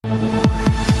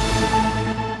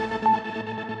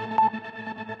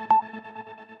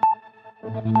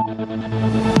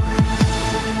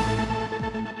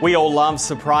We all love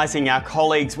surprising our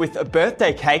colleagues with a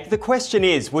birthday cake. The question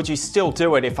is, would you still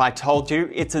do it if I told you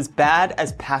it's as bad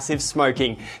as passive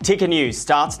smoking? Ticker News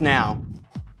starts now.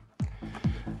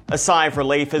 A sigh of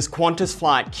relief as Qantas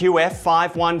flight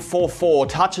QF5144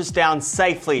 touches down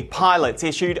safely. Pilots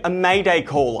issued a mayday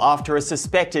call after a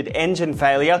suspected engine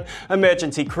failure.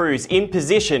 Emergency crews in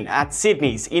position at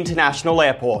Sydney's International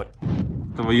Airport.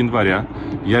 5 января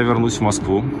я вернусь в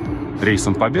Москву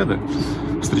рейсом Победы.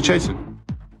 Встречайте.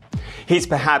 He's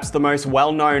perhaps the most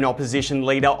well-known opposition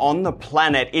leader on the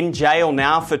planet, in jail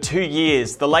now for 2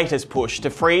 years. The latest push to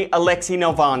free Alexei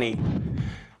Navalny.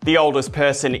 The oldest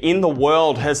person in the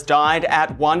world has died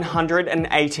at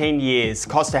 118 years.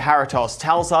 Costa Haratos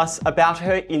tells us about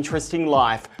her interesting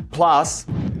life. Plus,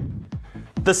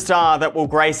 the star that will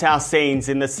grace our scenes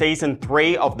in the season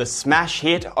 3 of the smash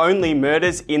hit Only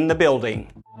Murders in the Building.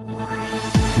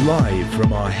 Live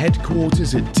from our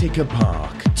headquarters at Ticker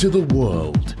Park to the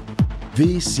world,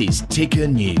 this is Ticker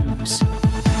News.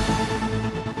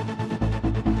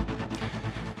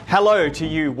 Hello to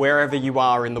you wherever you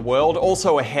are in the world.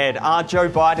 Also ahead, are Joe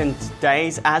Biden's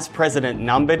days as president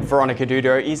numbered? Veronica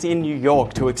Dudo is in New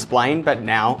York to explain, but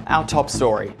now our top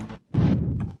story.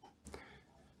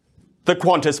 The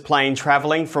Qantas plane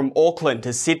travelling from Auckland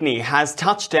to Sydney has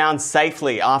touched down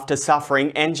safely after suffering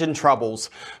engine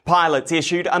troubles. Pilots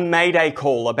issued a mayday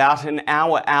call about an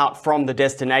hour out from the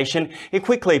destination. It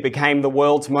quickly became the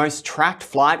world's most tracked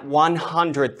flight,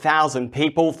 100,000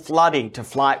 people flooding to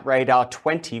Flight Radar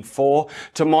 24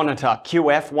 to monitor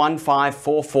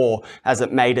QF1544 as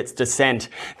it made its descent.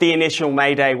 The initial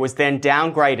mayday was then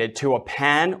downgraded to a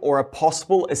pan or a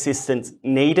possible assistance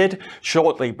needed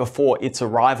shortly before its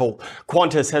arrival.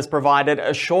 Qantas has provided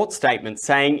a short statement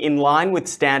saying in line with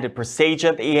standard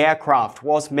procedure, the aircraft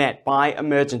was met by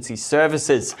emergency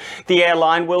services. The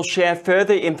airline will share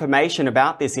further information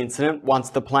about this incident once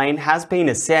the plane has been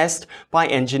assessed by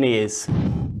engineers.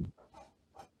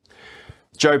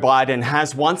 Joe Biden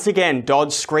has once again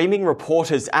dodged screaming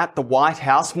reporters at the White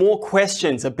House. More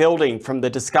questions are building from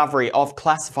the discovery of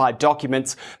classified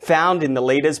documents found in the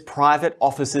leader's private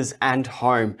offices and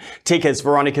home. Ticker's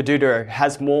Veronica Dudo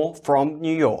has more from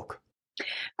New York.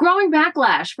 Growing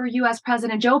backlash for U.S.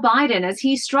 President Joe Biden as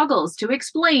he struggles to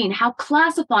explain how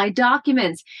classified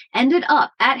documents ended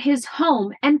up at his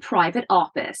home and private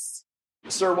office.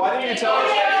 Sir, why didn't you tell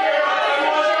us?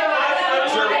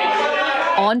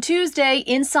 On Tuesday,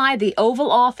 inside the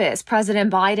Oval Office,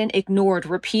 President Biden ignored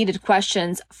repeated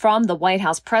questions from the White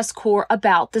House press corps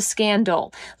about the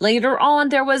scandal. Later on,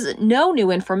 there was no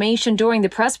new information during the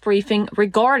press briefing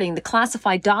regarding the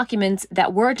classified documents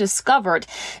that were discovered,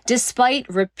 despite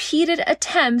repeated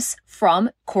attempts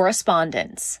from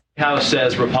correspondents. House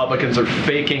says Republicans are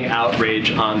faking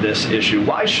outrage on this issue.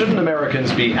 Why shouldn't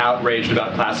Americans be outraged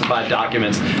about classified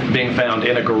documents being found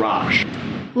in a garage?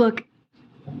 Look,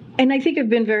 and I think I've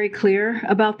been very clear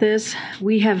about this.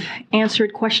 We have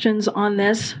answered questions on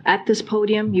this at this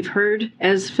podium. You've heard,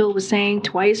 as Phil was saying,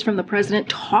 twice from the president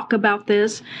talk about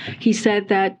this. He said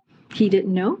that he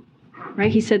didn't know.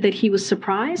 Right? He said that he was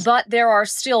surprised. But there are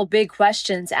still big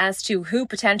questions as to who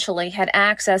potentially had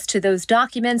access to those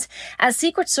documents, as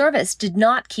Secret Service did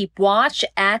not keep watch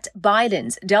at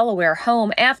Biden's Delaware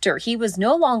home after he was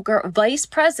no longer vice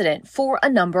president for a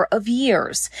number of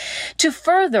years. To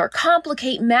further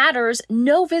complicate matters,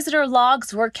 no visitor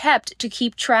logs were kept to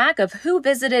keep track of who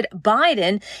visited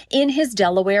Biden in his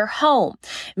Delaware home.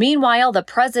 Meanwhile, the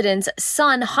president's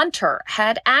son, Hunter,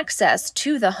 had access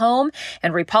to the home,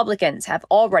 and Republicans have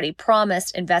already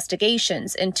promised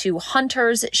investigations into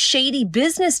Hunter's shady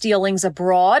business dealings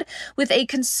abroad, with a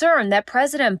concern that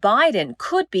President Biden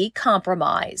could be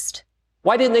compromised.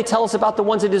 Why didn't they tell us about the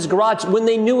ones at his garage when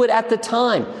they knew it at the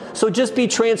time? So just be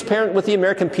transparent with the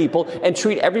American people and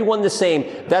treat everyone the same.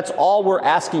 That's all we're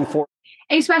asking for.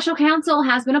 A special counsel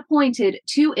has been appointed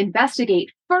to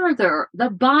investigate further the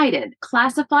Biden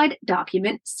classified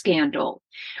document scandal.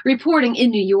 Reporting in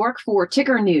New York for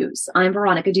Ticker News, I'm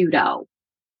Veronica Dudo.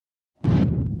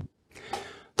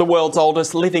 The world's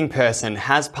oldest living person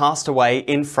has passed away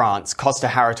in France. Costa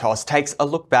Haratos takes a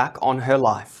look back on her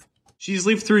life. She's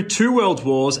lived through 2 world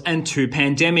wars and 2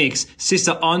 pandemics.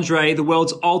 Sister Andre, the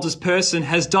world's oldest person,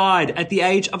 has died at the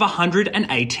age of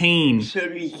 118.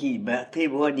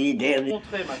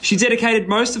 She dedicated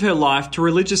most of her life to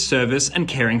religious service and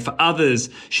caring for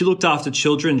others. She looked after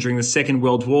children during the Second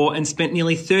World War and spent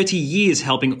nearly 30 years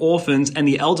helping orphans and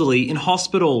the elderly in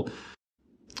hospital.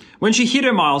 When she hit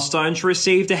her milestone, she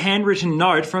received a handwritten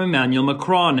note from Emmanuel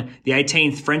Macron, the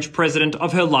 18th French president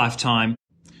of her lifetime.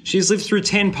 She's lived through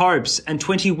 10 popes and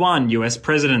 21 US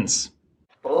presidents.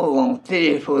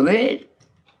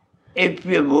 Et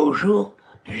puis un jour,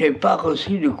 j'ai pas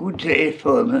reçu de coup de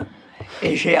téléphone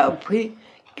et j'ai appris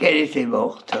qu'elle était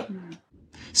morte.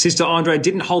 Sister Andre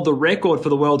didn't hold the record for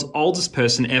the world's oldest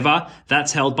person ever.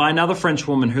 That's held by another French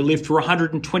woman who lived for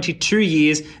 122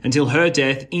 years until her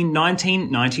death in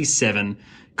 1997.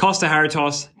 Costa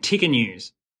Haritos, Ticker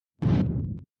News.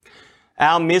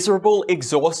 Our miserable,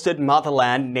 exhausted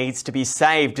motherland needs to be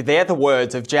saved. They're the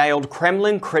words of jailed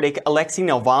Kremlin critic Alexei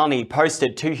Navalny,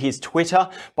 posted to his Twitter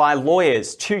by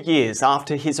lawyers 2 years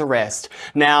after his arrest.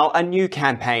 Now, a new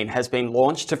campaign has been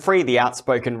launched to free the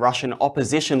outspoken Russian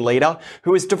opposition leader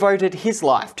who has devoted his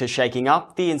life to shaking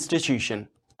up the institution.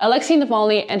 Alexei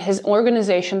Navalny and his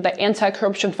organization, the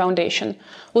Anti-Corruption Foundation,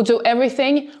 will do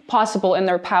everything possible in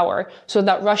their power so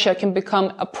that Russia can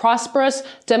become a prosperous,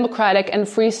 democratic, and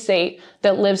free state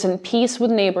that lives in peace with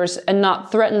neighbors and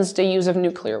not threatens the use of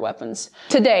nuclear weapons.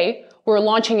 Today, we're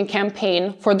launching a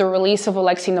campaign for the release of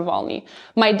Alexei Navalny.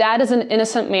 My dad is an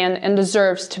innocent man and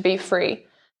deserves to be free.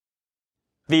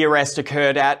 The arrest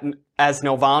occurred as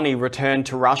Navalny returned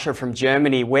to Russia from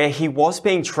Germany, where he was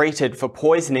being treated for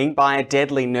poisoning by a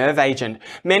deadly nerve agent.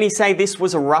 Many say this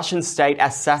was a Russian state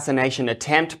assassination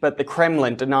attempt, but the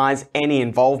Kremlin denies any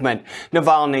involvement.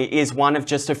 Navalny is one of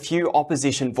just a few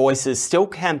opposition voices still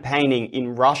campaigning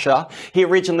in Russia. He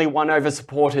originally won over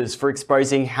supporters for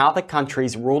exposing how the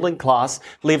country's ruling class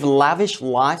live lavish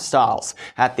lifestyles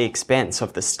at the expense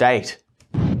of the state.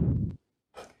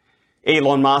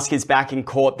 Elon Musk is back in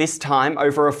court, this time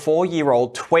over a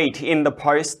 4-year-old tweet. In the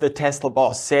post, the Tesla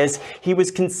boss says he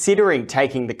was considering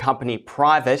taking the company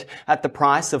private at the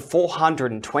price of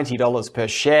 $420 per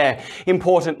share.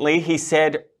 Importantly, he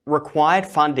said required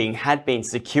funding had been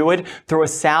secured through a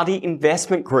Saudi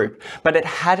investment group, but it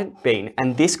hadn't been,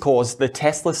 and this caused the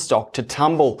Tesla stock to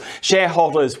tumble.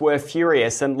 Shareholders were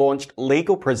furious and launched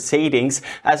legal proceedings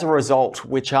as a result,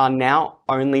 which are now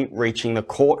only reaching the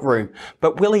courtroom.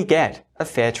 But will he get a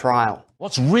fair trial?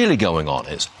 What's really going on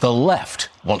is the left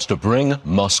wants to bring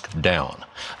Musk down,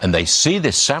 and they see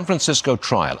this San Francisco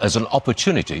trial as an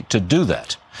opportunity to do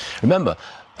that. Remember,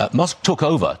 Musk took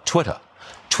over Twitter.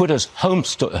 Twitter's home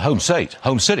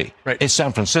city is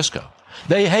San Francisco.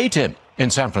 They hate him in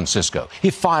San Francisco. He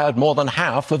fired more than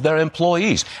half of their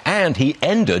employees, and he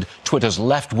ended Twitter's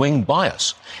left-wing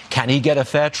bias. Can he get a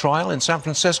fair trial in San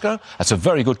Francisco? That's a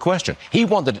very good question. He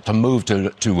wanted it to move to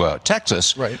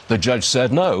Texas. Right. The judge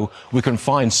said, no, we can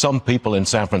find some people in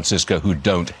San Francisco who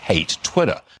don't hate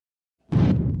Twitter.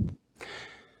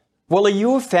 Well, are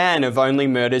you a fan of Only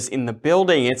Murders in the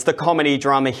Building? It's the comedy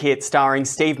drama hit starring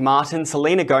Steve Martin,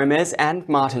 Selena Gomez and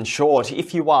Martin Short.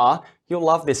 If you are, you'll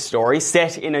love this story.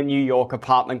 Set in a New York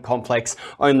apartment complex,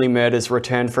 Only Murders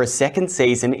returned for a second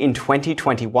season in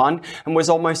 2021 and was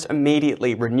almost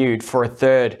immediately renewed for a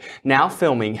third. Now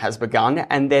filming has begun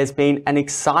and there's been an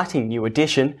exciting new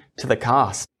addition to the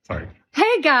cast. Sorry.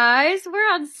 Hey guys,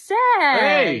 we're on set.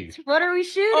 Hey. What are we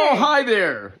shooting? Oh, hi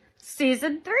there.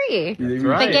 Season 3. That's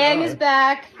right. The gang is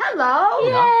back.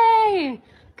 Hello. Yay.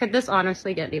 Could this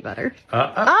honestly get any better?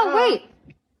 Oh,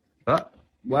 wait.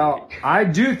 Well, I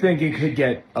do think it could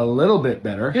get a little bit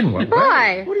better. In what way?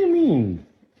 Why? What do you mean?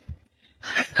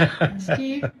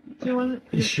 Steve, do you want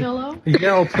your pillow?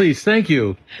 Yeah, oh, please. Thank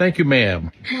you. Thank you,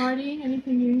 ma'am. Marty,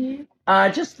 anything you need?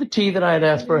 Just the tea that I had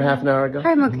asked for a half an hour ago.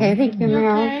 I'm okay. Thank you,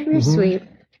 Meryl. Okay? You're sweet.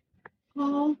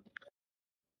 Oh.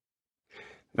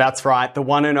 That's right, the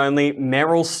one and only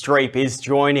Meryl Streep is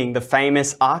joining the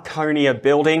famous Arconia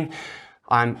building.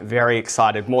 I'm very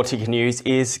excited. More Ticker News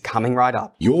is coming right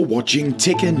up. You're watching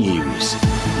Ticker News.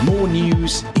 More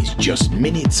news is just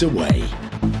minutes away.